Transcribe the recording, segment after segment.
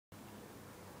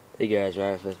Hey guys,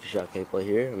 Ryan Smith Shot Gameplay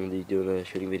here. I'm going to be doing a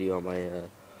shooting video on my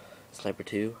Sniper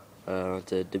 2.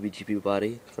 It's a WGP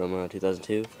body from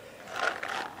 2002.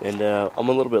 And I'm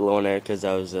a little bit low on air because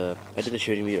I did a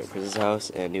shooting video at Chris's house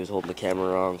and he was holding the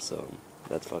camera wrong, so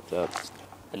that's fucked up.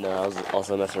 And I was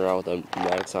also messing around with the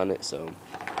pneumatics on it, so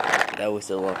that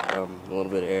wasted a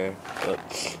little bit of air.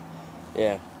 But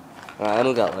yeah, I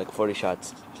only got like 40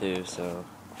 shots too, so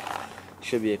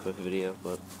should be a quick video.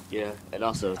 But yeah, and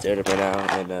also it's aired up right now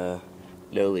and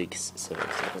no leaks, so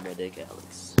suck on my dick,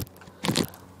 Alex.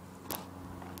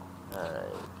 Alright,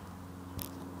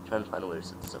 trying to find a way to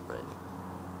set this up right.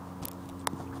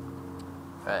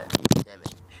 Alright, damn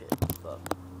it, shit, fuck.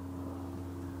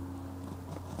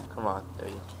 Come on, there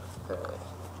you go. Alright.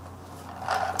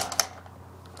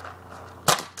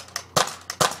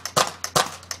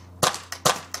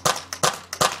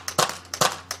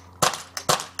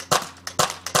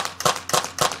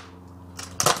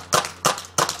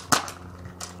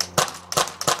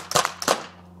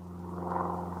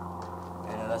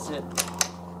 That's it.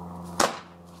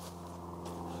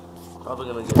 Probably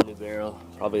gonna get a new barrel,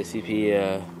 probably a CP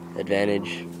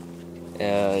Advantage,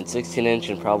 and 16-inch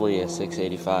and probably a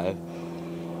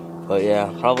 685. But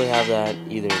yeah, probably have that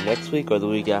either next week or the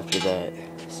week after that.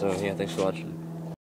 So yeah, thanks for watching.